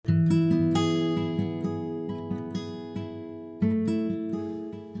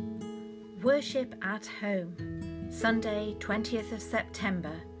Fellowship at Home, Sunday 20th of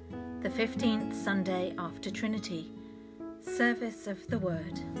September, the 15th Sunday after Trinity, Service of the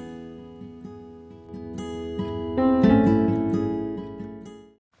Word.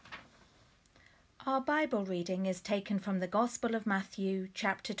 Our Bible reading is taken from the Gospel of Matthew,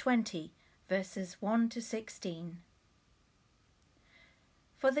 chapter 20, verses 1 to 16.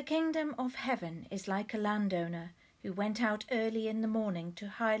 For the kingdom of heaven is like a landowner who went out early in the morning to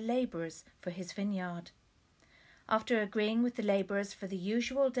hire labourers for his vineyard. After agreeing with the labourers for the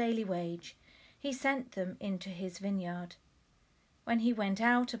usual daily wage, he sent them into his vineyard. When he went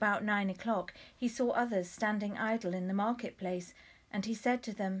out about 9 o'clock, he saw others standing idle in the marketplace, and he said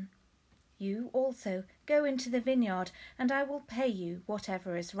to them, "You also go into the vineyard, and I will pay you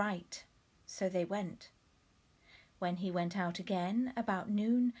whatever is right." So they went. When he went out again about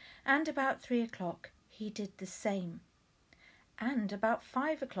noon and about 3 o'clock, he did the same. And about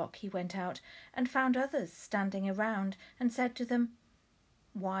 5 o'clock he went out and found others standing around and said to them,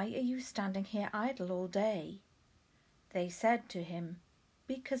 "Why are you standing here idle all day?" They said to him,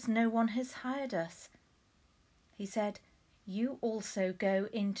 "Because no one has hired us." He said, "You also go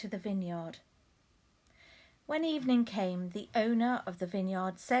into the vineyard." When evening came, the owner of the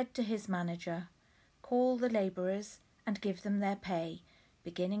vineyard said to his manager, "Call the labourers and give them their pay,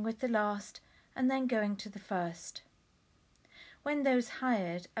 beginning with the last and then going to the first." When those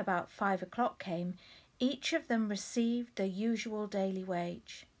hired about 5 o'clock came, each of them received the usual daily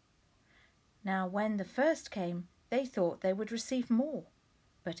wage. Now when the first came, they thought they would receive more,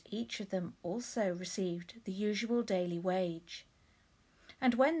 but each of them also received the usual daily wage.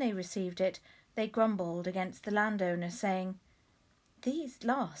 And when they received it, they grumbled against the landowner, saying, "These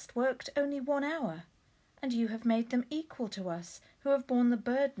last worked only 1 hour, and you have made them equal to us, who have borne the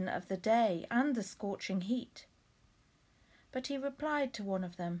burden of the day and the scorching heat." But he replied to one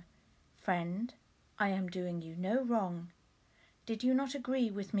of them, "Friend, I am doing you no wrong. Did you not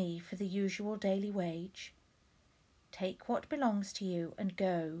agree with me for the usual daily wage? Take what belongs to you and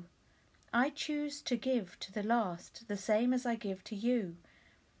go. I choose to give to the last the same as I give to you.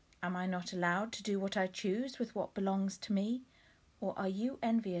 Am I not allowed to do what I choose with what belongs to me, or are you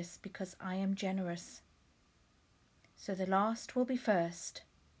envious because I am generous?" So the last will be first,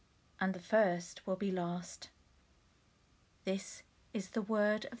 and the first will be last. This is the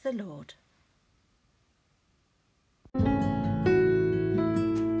word of the Lord.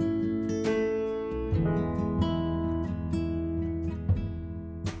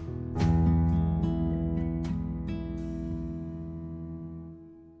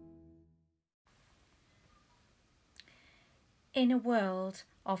 In a world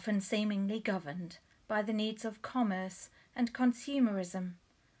often seemingly governed by the needs of commerce and consumerism,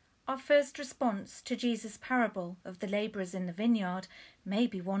 our first response to Jesus' parable of the labourers in the vineyard may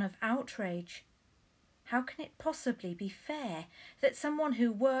be one of outrage. How can it possibly be fair that someone who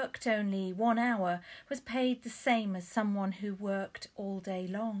worked only 1 hour was paid the same as someone who worked all day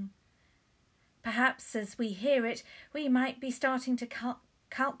long? Perhaps as we hear it, we might be starting to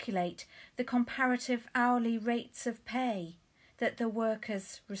calculate the comparative hourly rates of pay that the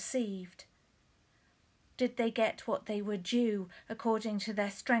workers received. Did they get what they were due according to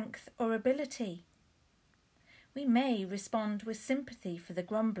their strength or ability? We may respond with sympathy for the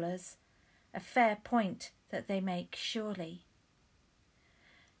grumblers, a fair point that they make surely.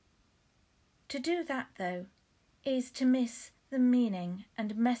 To do that, though, is to miss the meaning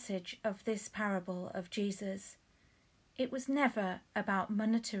and message of this parable of Jesus. It was never about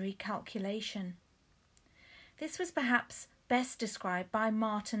monetary calculation. This was perhaps best described by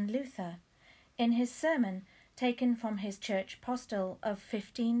Martin Luther in his sermon taken from his church postil of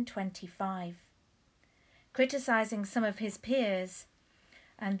 1525. Criticising some of his peers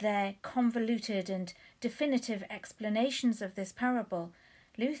and their convoluted and definitive explanations of this parable,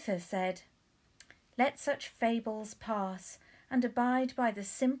 Luther said, "Let such fables pass and abide by the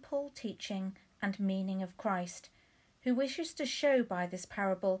simple teaching and meaning of Christ, who wishes to show by this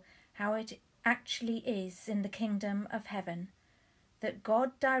parable how it actually is in the kingdom of heaven, that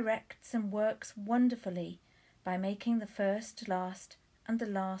God directs and works wonderfully by making the first last and the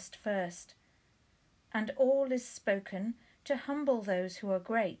last first. And all is spoken to humble those who are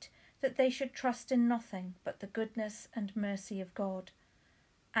great, that they should trust in nothing but the goodness and mercy of God.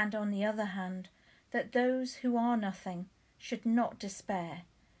 And on the other hand, that those who are nothing should not despair,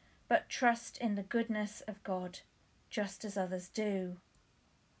 but trust in the goodness of God, just as others do.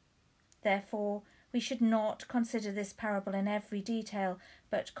 Therefore, we should not consider this parable in every detail,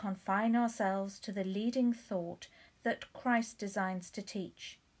 but confine ourselves to the leading thought that Christ designs to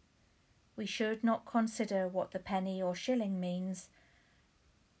teach. We should not consider what the penny or shilling means.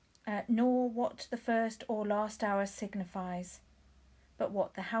 nor what the first or last hour signifies, but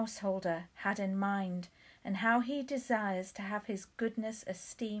what the householder had in mind, and how he desires to have his goodness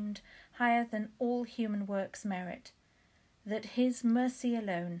esteemed higher than all human works merit, that his mercy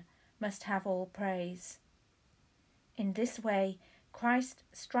alone must have all praise. In this way, Christ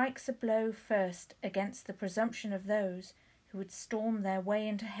strikes a blow first against the presumption of those who would storm their way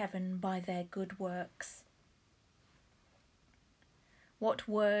into heaven by their good works. What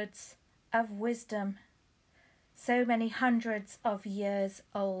words of wisdom, so many hundreds of years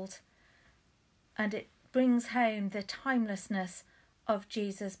old, and it brings home the timelessness of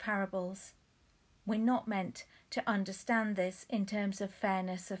Jesus' parables. We're not meant to understand this in terms of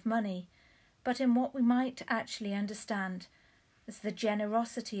fairness of money, but in what we might actually understand as the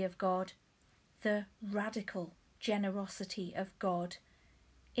generosity of God, the radical generosity of God.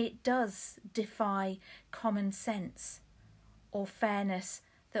 It does defy common sense or fairness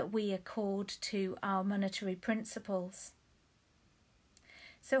that we accord to our monetary principles.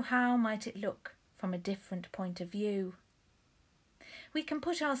 So how might it look from a different point of view? We can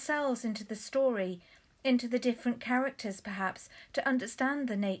put ourselves into the story, into the different characters perhaps, to understand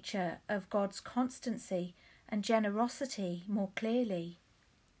the nature of God's constancy and generosity more clearly.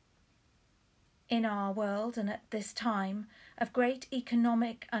 In our world and at this time of great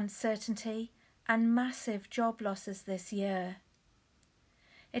economic uncertainty and massive job losses this year,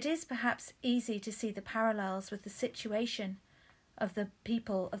 it is perhaps easy to see the parallels with the situation of the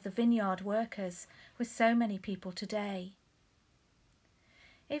people, of the vineyard workers, with so many people today.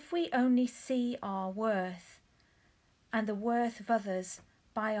 If we only see our worth and the worth of others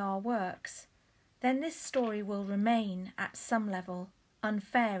by our works, then this story will remain at some level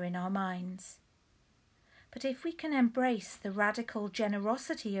unfair in our minds. But if we can embrace the radical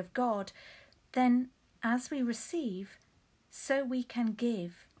generosity of God, then as we receive, so we can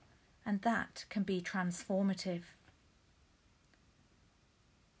give, and that can be transformative.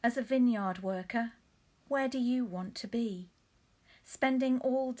 As a vineyard worker, where do you want to be? Spending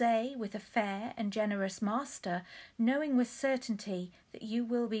all day with a fair and generous master, knowing with certainty that you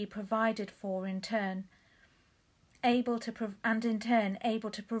will be provided for in turn, able to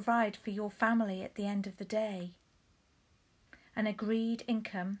provide for your family at the end of the day. An agreed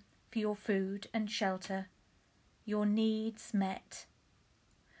income for your food and shelter, your needs met.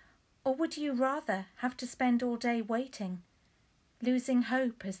 Or would you rather have to spend all day waiting, losing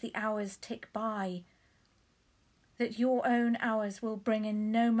hope as the hours tick by, that your own hours will bring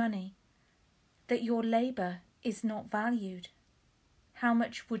in no money, that your labour is not valued? How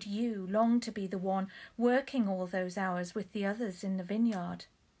much would you long to be the one working all those hours with the others in the vineyard?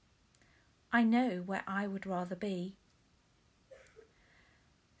 I know where I would rather be.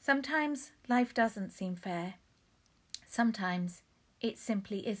 Sometimes life doesn't seem fair. Sometimes it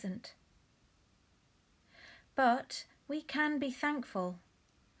simply isn't. But we can be thankful,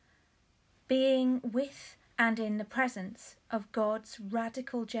 being with and in the presence of God's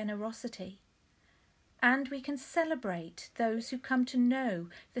radical generosity. And we can celebrate those who come to know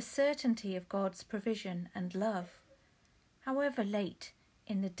the certainty of God's provision and love, however late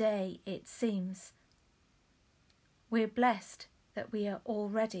in the day it seems. We're blessed that we are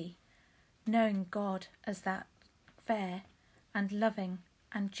already knowing God as that fair and loving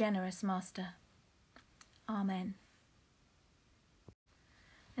and generous Master. Amen.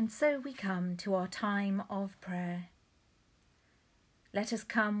 And so we come to our time of prayer. Let us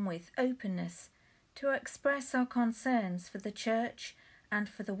come with openness to express our concerns for the Church and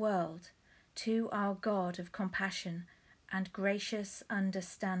for the world to our God of compassion and gracious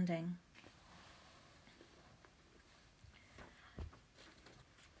understanding.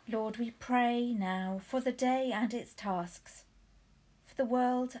 Lord, we pray now for the day and its tasks, for the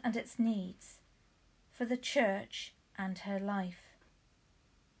world and its needs, for the Church and her life.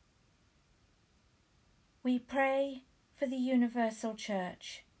 We pray for the universal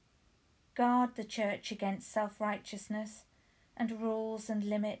Church. Guard the Church against self-righteousness and rules and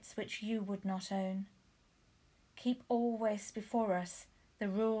limits which you would not own. Keep always before us the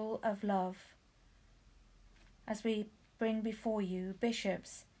rule of love, as we bring before you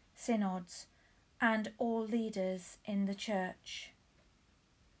bishops, synods, and all leaders in the Church.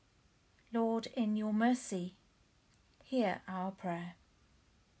 Lord, in your mercy, hear our prayer.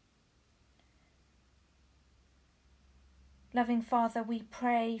 Loving Father, we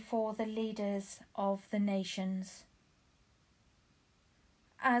pray for the leaders of the nations.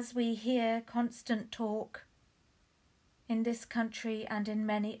 As we hear constant talk in this country and in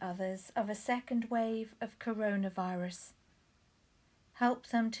many others of a second wave of coronavirus, help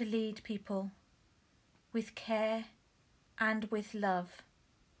them to lead people with care and with love,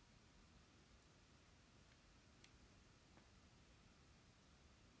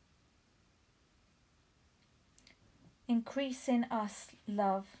 increase in us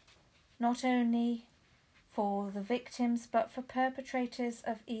love, not only for the victims but for perpetrators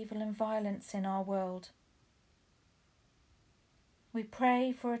of evil and violence in our world. We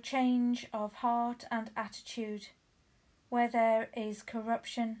pray for a change of heart and attitude where there is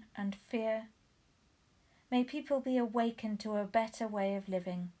corruption and fear. May people be awakened to a better way of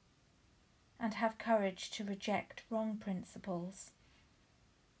living and have courage to reject wrong principles.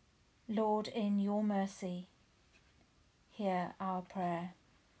 Lord, in your mercy, hear our prayer.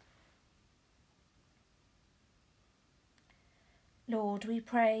 Lord, we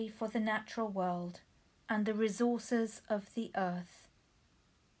pray for the natural world and the resources of the earth.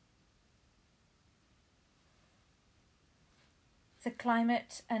 The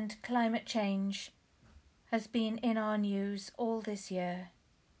climate and climate change has been in our news all this year,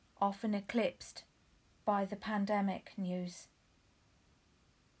 often eclipsed by the pandemic news.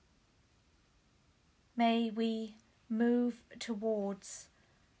 May we move towards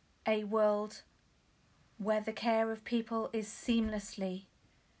a world where the care of people is seamlessly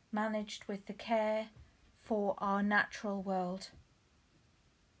managed with the care for our natural world.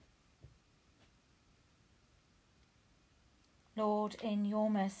 Lord, in your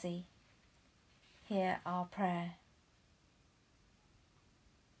mercy, hear our prayer.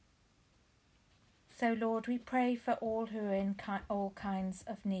 So, Lord, we pray for all who are in all kinds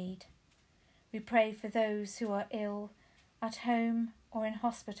of need. We pray for those who are ill at home or in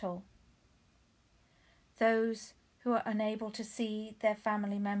hospital, those who are unable to see their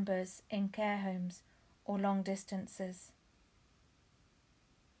family members in care homes or long distances.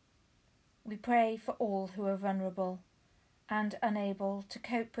 We pray for all who are vulnerable and unable to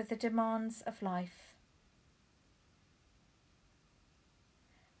cope with the demands of life.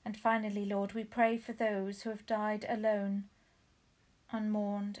 And finally, Lord, we pray for those who have died alone,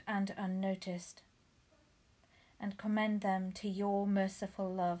 unmourned and unnoticed, and commend them to your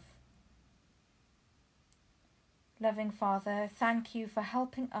merciful love. Loving Father, thank you for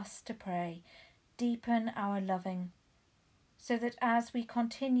helping us to pray. Deepen our loving, so that as we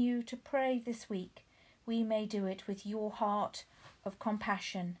continue to pray this week, we may do it with your heart of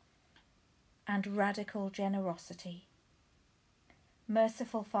compassion and radical generosity.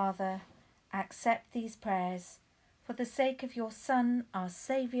 Merciful Father, accept these prayers for the sake of your Son, our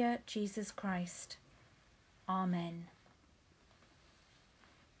Saviour, Jesus Christ. Amen.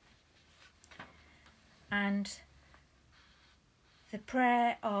 And the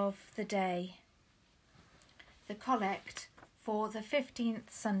prayer of the day, the collect for the 15th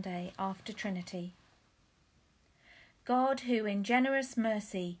Sunday after Trinity. God, who in generous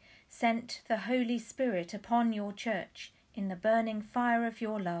mercy sent the Holy Spirit upon your church in the burning fire of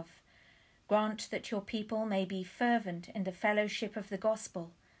your love, grant that your people may be fervent in the fellowship of the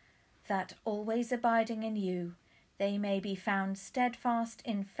gospel, that, always abiding in you, they may be found steadfast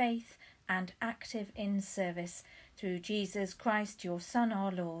in faith and active in service, through Jesus Christ, your Son,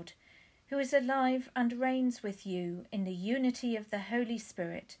 our Lord, who is alive and reigns with you in the unity of the Holy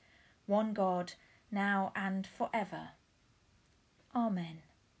Spirit, one God, now and forever. Amen.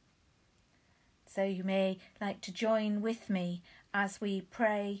 So you may like to join with me as we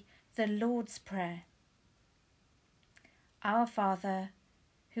pray the Lord's Prayer. Our Father,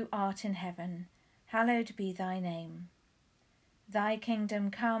 who art in heaven, hallowed be thy name. Thy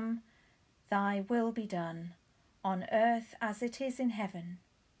kingdom come, thy will be done, on earth as it is in heaven.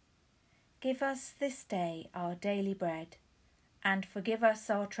 Give us this day our daily bread, and forgive us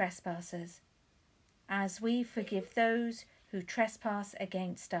our trespasses, as we forgive those who trespass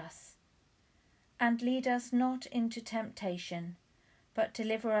against us. And lead us not into temptation, but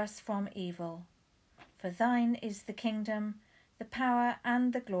deliver us from evil. For thine is the kingdom, the power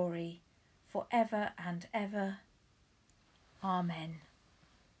and the glory, for ever and ever. Amen.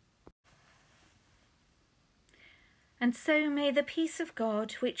 And so may the peace of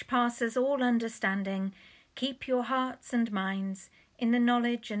God, which passes all understanding, keep your hearts and minds in the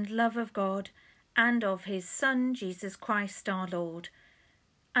knowledge and love of God and of his Son, Jesus Christ our Lord.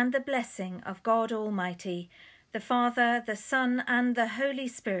 And the blessing of God Almighty, the Father, the Son, and the Holy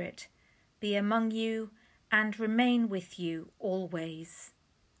Spirit, be among you and remain with you always.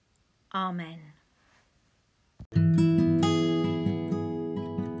 Amen.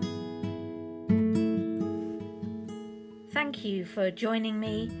 Thank you for joining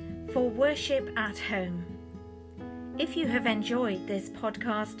me for Worship at Home. If you have enjoyed this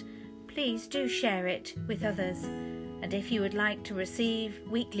podcast, please do share it with others. And if you would like to receive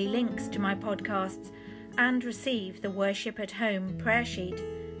weekly links to my podcasts and receive the Worship at Home prayer sheet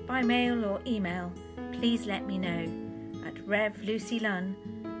by mail or email, please let me know at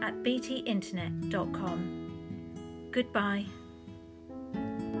revlucylunn@btinternet.com. Goodbye.